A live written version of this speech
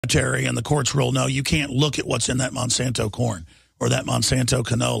And the courts rule, no, you can't look at what's in that Monsanto corn or that Monsanto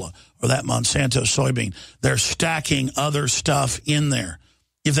canola or that Monsanto soybean. They're stacking other stuff in there.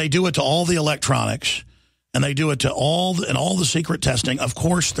 If they do it to all the electronics and they do it to all the secret testing, of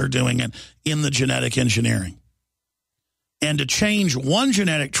course they're doing it in the genetic engineering. And to change one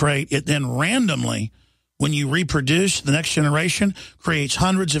genetic trait, it then randomly, when you reproduce, the next generation creates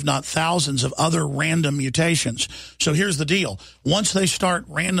hundreds, if not thousands, of other random mutations. So here's the deal. Once they start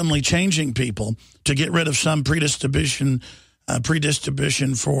randomly changing people to get rid of some predisposition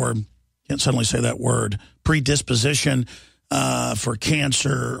for, can't suddenly say that word, predisposition for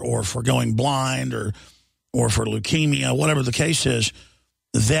cancer or for going blind or for leukemia, whatever the case is,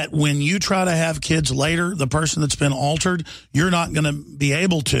 that when you try to have kids later, the person that's been altered, you're not going to be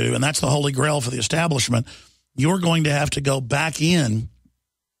able to, and that's the holy grail for the establishment, you're going to have to go back in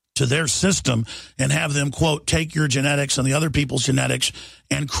to their system and have them, quote, take your genetics and the other people's genetics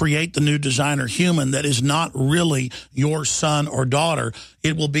and create the new designer human that is not really your son or daughter.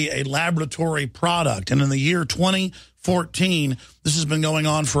 It will be a laboratory product. And in the year 2014, this has been going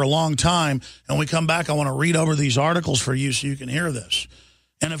on for a long time. And when we come back, I want to read over these articles for you so you can hear this.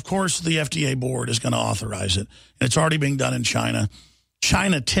 And, of course, the FDA board is going to authorize it. And it's already being done in China.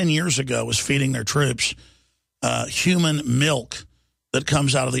 China 10 years ago was feeding their troops human milk that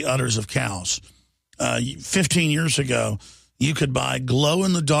comes out of the udders of cows. 15 years ago, you could buy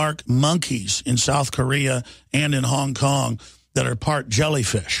glow-in-the-dark monkeys in South Korea and in Hong Kong that are part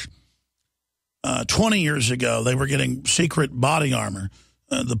jellyfish. 20 years ago, they were getting secret body armor.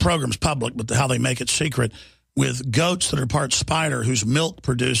 The program's public, but how they make it secret, with goats that are part spider whose milk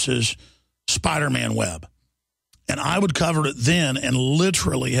produces Spider-Man web. And I would cover it then and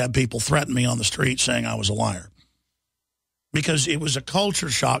literally have people threaten me on the street saying I was a liar. Because it was a culture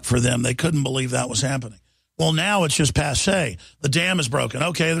shock for them. They couldn't believe that was happening. Well, now it's just passé. The dam is broken.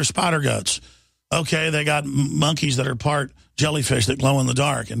 Okay, they're spider goats. Okay, they got monkeys that are part jellyfish that glow in the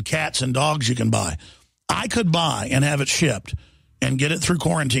dark, and cats and dogs you can buy. I could buy and have it shipped and get it through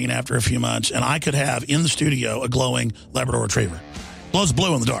quarantine after a few months, and I could have in the studio a glowing Labrador Retriever. Glows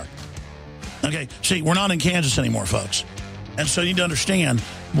blue in the dark. Okay, see, we're not in Kansas anymore, folks. And so you need to understand,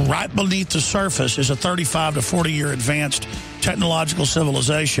 right beneath the surface is a 35 to 40-year advanced technological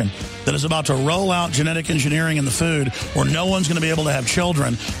civilization that is about to roll out genetic engineering in the food where no one's going to be able to have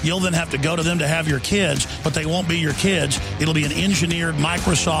children. You'll then have to go to them to have your kids, but they won't be your kids. It'll be an engineered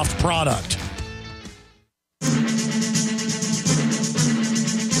Microsoft product.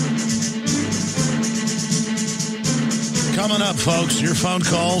 Coming up, folks, your phone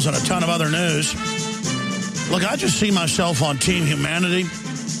calls and a ton of other news. Look, I just see myself on Team Humanity,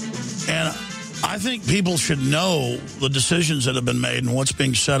 and I think people should know the decisions that have been made and what's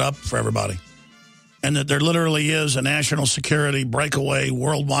being set up for everybody, and that there literally is a national security breakaway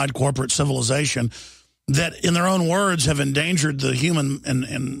worldwide corporate civilization that, in their own words, have endangered the human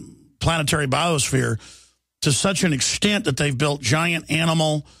and planetary biosphere to such an extent that they've built giant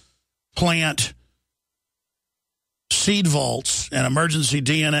animal, plant, seed vaults and emergency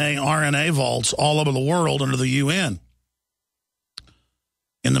DNA, RNA vaults all over the world under the UN,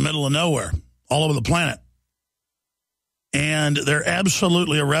 in the middle of nowhere, all over the planet. And they're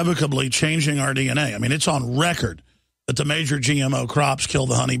absolutely irrevocably changing our DNA. I mean, it's on record that the major GMO crops kill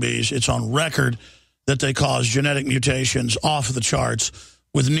the honeybees. It's on record that they cause genetic mutations off the charts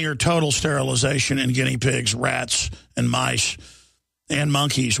with near total sterilization in guinea pigs, rats, and mice, and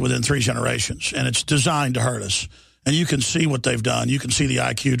monkeys within 3 generations. And it's designed to hurt us. And you can see what they've done. You can see the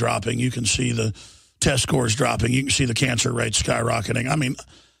IQ dropping. You can see the test scores dropping. You can see the cancer rates skyrocketing. I mean,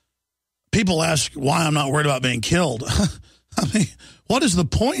 people ask why I'm not worried about being killed. I mean, what is the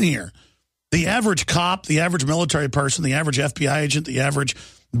point here? The average cop, the average military person, the average FBI agent, the average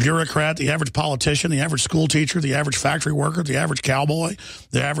bureaucrat, the average politician, the average school teacher, the average factory worker, the average cowboy,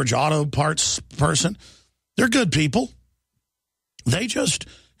 the average auto parts person, they're good people. They just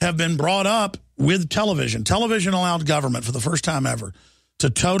have been brought up with television. Television allowed government for the first time ever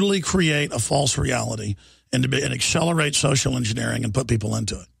to totally create a false reality and accelerate social engineering and put people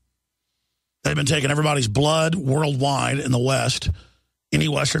into it. They've been taking everybody's blood worldwide in the West, any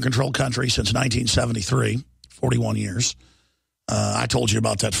Western-controlled country since 1973, 41 years. I told you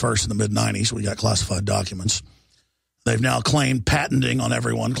about that first in the mid-'90s. We got classified documents. They've now claimed patenting on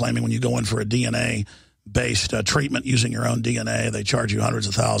everyone, claiming when you go in for a DNA-based treatment using your own DNA, they charge you hundreds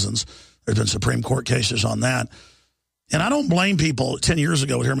of thousands. There's been Supreme Court cases on that. And I don't blame people 10 years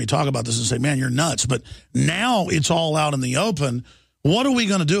ago would hear me talk about this and say, man, you're nuts. But now it's all out in the open. What are we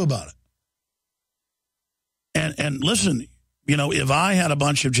going to do about it? And listen, you know, if I had a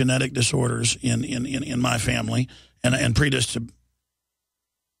bunch of genetic disorders in my family and predisposition,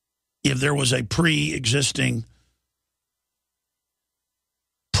 if there was a pre-existing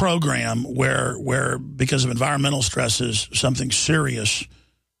program where because of environmental stresses, something serious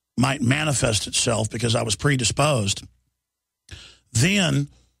might manifest itself because I was predisposed, then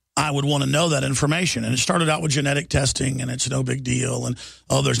I would want to know that information. And it started out with genetic testing, and it's no big deal. And,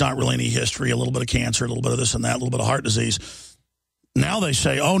 oh, there's not really any history, a little bit of cancer, a little bit of this and that, a little bit of heart disease. Now they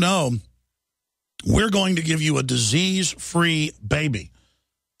say, oh, no, we're going to give you a disease-free baby,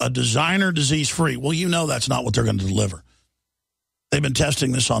 a designer disease-free. Well, you know that's not what they're going to deliver. They've been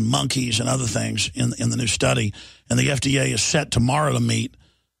testing this on monkeys and other things in the new study, and the FDA is set tomorrow to meet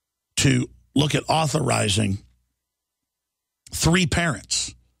to look at authorizing 3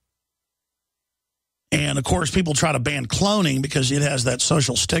 parents. And, of course, people try to ban cloning because it has that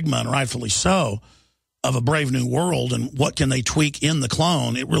social stigma, and rightfully so, of a brave new world. And what can they tweak in the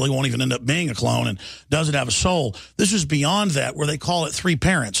clone? It really won't even end up being a clone. And does it have a soul? This is beyond that, where they call it 3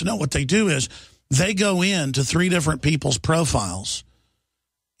 parents. No, what they do is they go into 3 different people's profiles,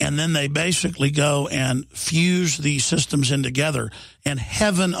 and then they basically go and fuse these systems in together, and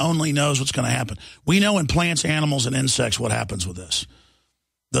heaven only knows what's going to happen. We know in plants, animals, and insects what happens with this.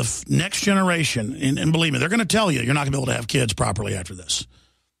 The next generation, and believe me, they're going to tell you you're not going to be able to have kids properly after this.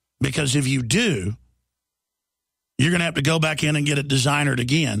 Because if you do, you're going to have to go back in and get it designered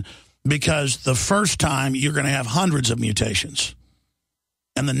again, because the first time you're going to have hundreds of mutations.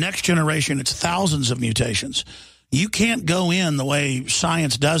 And the next generation, it's thousands of mutations. You can't go in the way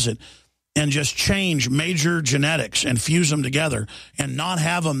science does it and just change major genetics and fuse them together and not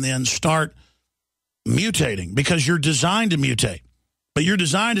have them then start mutating, because you're designed to mutate. But you're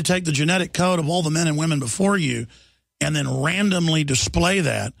designed to take the genetic code of all the men and women before you and then randomly display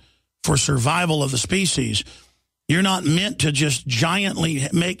that for survival of the species. You're not meant to just giantly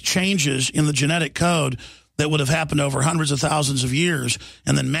make changes in the genetic code that would have happened over hundreds of thousands of years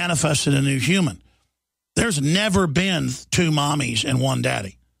and then manifested a new human. There's never been 2 mommies and 1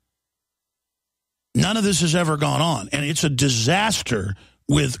 daddy. None of this has ever gone on. And it's a disaster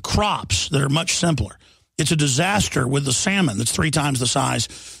with crops that are much simpler. It's a disaster with the salmon that's 3 times the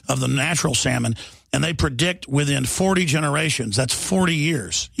size of the natural salmon. And they predict within 40 generations, that's 40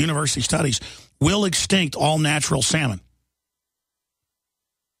 years, university studies, will extinct all natural salmon.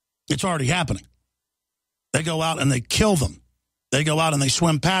 It's already happening. They go out and they kill them. They go out and they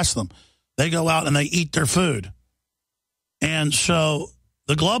swim past them. They go out and they eat their food. And so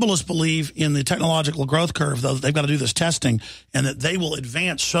the globalists believe in the technological growth curve, though, that they've got to do this testing and that they will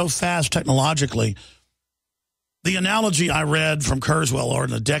advance so fast technologically. The analogy I read from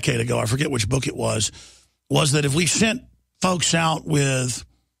Kurzweil a decade ago, I forget which book it was that if we sent folks out with,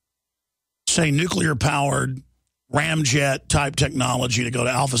 say, nuclear-powered ramjet-type technology to go to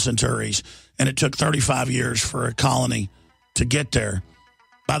Alpha Centauris, and it took 35 years for a colony to get there,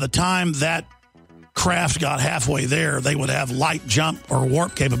 by the time that craft got halfway there, they would have light jump or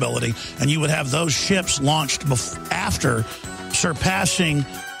warp capability, and you would have those ships launched after, surpassing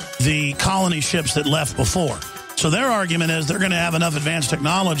the colony ships that left before. So their argument is they're going to have enough advanced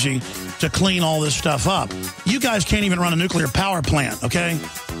technology to clean all this stuff up. You guys can't even run a nuclear power plant, okay?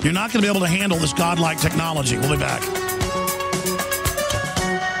 You're not going to be able to handle this godlike technology. We'll be back.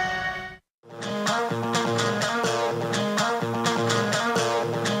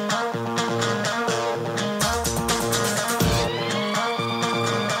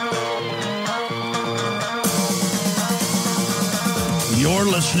 You're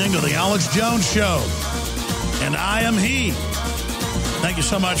listening to The Alex Jones Show. And I am he. Thank you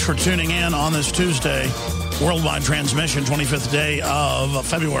so much for tuning in on this Tuesday, worldwide transmission, 25th day of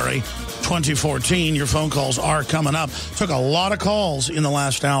February 2014. Your phone calls are coming up. Took a lot of calls in the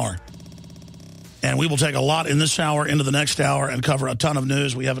last hour. And we will take a lot in this hour, into the next hour, and cover a ton of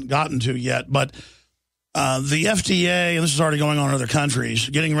news we haven't gotten to yet. But the FDA, and this is already going on in other countries,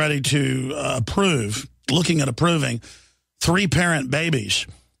 getting ready to looking at approving 3-parent babies.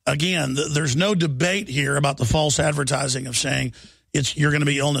 Again, there's no debate here about the false advertising of saying you're going to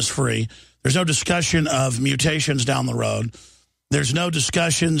be illness-free. There's no discussion of mutations down the road. There's no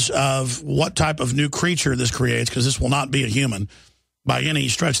discussions of what type of new creature this creates, because this will not be a human by any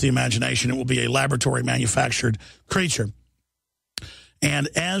stretch of the imagination. It will be a laboratory-manufactured creature. And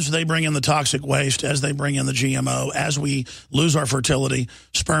as they bring in the toxic waste, as they bring in the GMO, as we lose our fertility,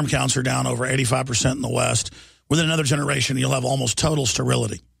 sperm counts are down over 85% in the West. Within another generation, you'll have almost total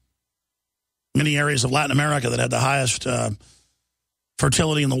sterility. Many areas of Latin America that had the highest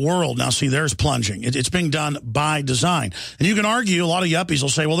fertility in the world now see theirs plunging. It's being done by design. And you can argue, a lot of yuppies will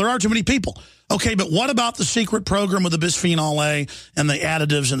say, well, there are too many people. Okay, but what about the secret program with the bisphenol A and the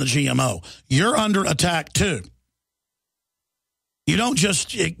additives and the GMO? You're under attack, too. You don't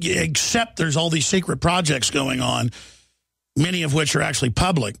just accept there's all these secret projects going on, many of which are actually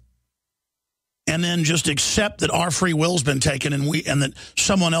public, and then just accept that our free will's been taken and that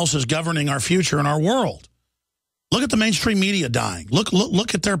someone else is governing our future and our world. Look at the mainstream media dying.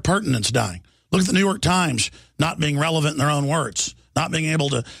 Look at their pertinence dying. Look at the New York Times not being relevant in their own words, not being able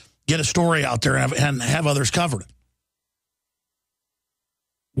to get a story out there and have others cover it.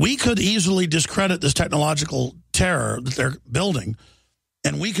 We could easily discredit this technological terror that they're building,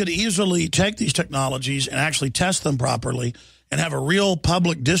 and we could easily take these technologies and actually test them properly and have a real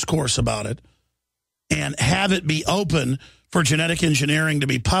public discourse about it and have it be open for genetic engineering to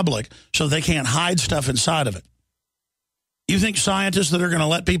be public so they can't hide stuff inside of it. You think scientists that are going to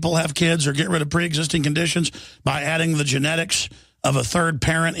let people have kids or get rid of pre-existing conditions by adding the genetics of a third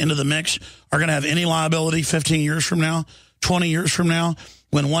parent into the mix are going to have any liability 15 years from now, 20 years from now,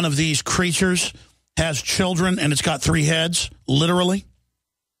 when one of these creatures has children and it's got 3 heads, literally?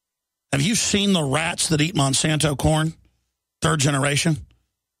 Have you seen the rats that eat Monsanto corn, 3rd generation?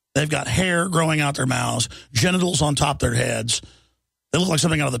 They've got hair growing out their mouths, genitals on top of their heads. They look like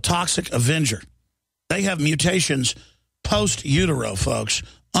something out of the Toxic Avenger. They have mutations post-utero, folks,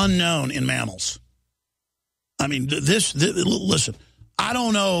 unknown in mammals. I mean, listen, I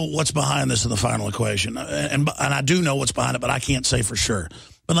don't know what's behind this in the final equation, and I do know what's behind it, but I can't say for sure.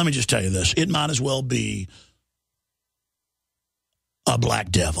 But let me just tell you this. It might as well be a black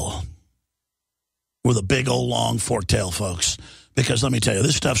devil with a big old long forked tail, folks. Because let me tell you,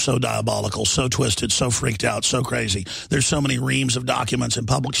 this stuff's so diabolical, so twisted, so freaked out, so crazy. There's so many reams of documents and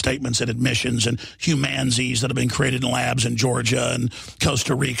public statements and admissions and humanzees that have been created in labs in Georgia and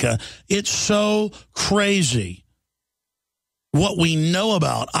Costa Rica. It's so crazy what we know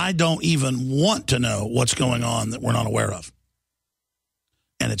about. I don't even want to know what's going on that we're not aware of.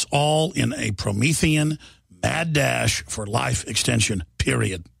 And it's all in a Promethean mad dash for life extension,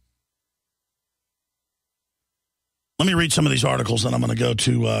 period. Let me read some of these articles, then I'm going to go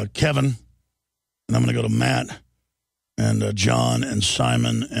to Kevin, and I'm going to go to Matt, and John, and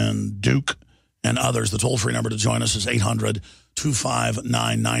Simon, and Duke, and others. The toll-free number to join us is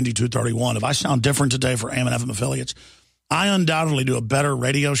 800-259-9231. If I sound different today for AM and FM affiliates, I undoubtedly do a better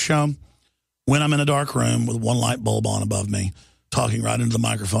radio show when I'm in a dark room with one light bulb on above me, talking right into the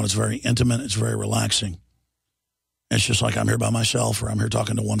microphone. It's very intimate. It's very relaxing. It's just like I'm here by myself or I'm here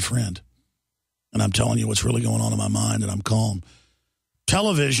talking to one friend. And I'm telling you what's really going on in my mind, and I'm calm.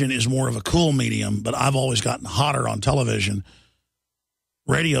 Television is more of a cool medium, but I've always gotten hotter on television.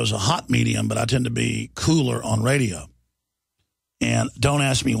 Radio's a hot medium, but I tend to be cooler on radio. And don't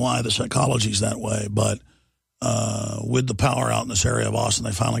ask me why the psychology's that way, but with the power out in this area of Austin,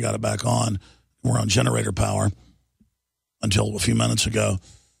 they finally got it back on. We're on generator power until a few minutes ago.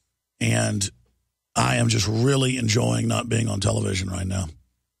 And I am just really enjoying not being on television right now.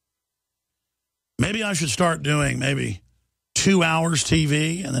 Maybe I should start doing maybe 2 hours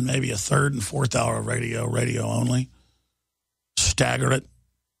TV and then maybe a 3rd and 4th hour of radio only. Stagger it.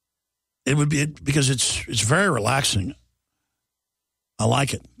 It would be, because it's very relaxing. I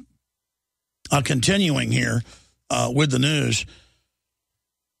like it. Continuing here with the news,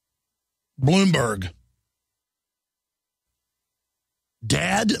 Bloomberg.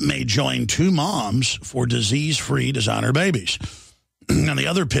 Dad may join 2 moms for disease-free designer babies. And the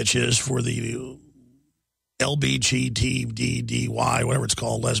other pitch is for the LBGTDDY, whatever it's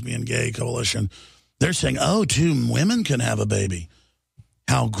called, Lesbian Gay Coalition. They're saying, 2 women can have a baby.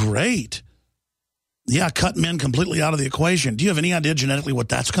 How great. Yeah, cut men completely out of the equation. Do you have any idea genetically what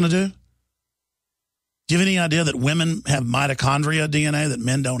that's going to do? Do you have any idea that women have mitochondria DNA that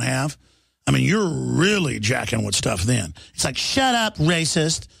men don't have? I mean, you're really jacking with stuff then. It's like, shut up,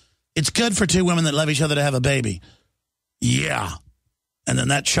 racist. It's good for 2 women that love each other to have a baby. Yeah. And then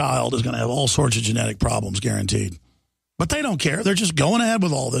that child is going to have all sorts of genetic problems, guaranteed. But they don't care. They're just going ahead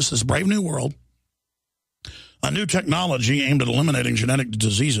with all this brave new world. A new technology aimed at eliminating genetic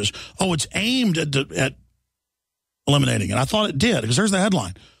diseases. Oh, it's aimed at eliminating it. I thought it did, because there's the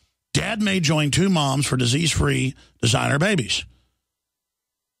headline. Dad may join 2 moms for disease-free designer babies.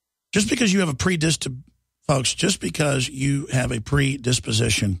 Just because you have a folks, just because you have a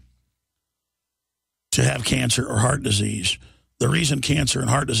predisposition to have cancer or heart disease, the reason cancer and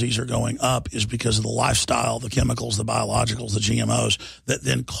heart disease are going up is because of the lifestyle, the chemicals, the biologicals, the GMOs that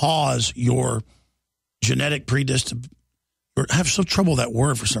then cause your genetic predisposition. I have so trouble with that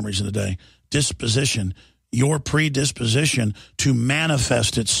word for some reason today. Disposition. Your predisposition to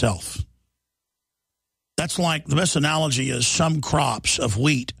manifest itself. That's like, the best analogy is some crops of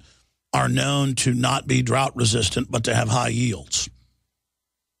wheat are known to not be drought resistant, but to have high yields.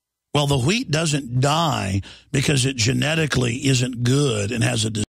 Well, the wheat doesn't die because it genetically isn't good and has a disease.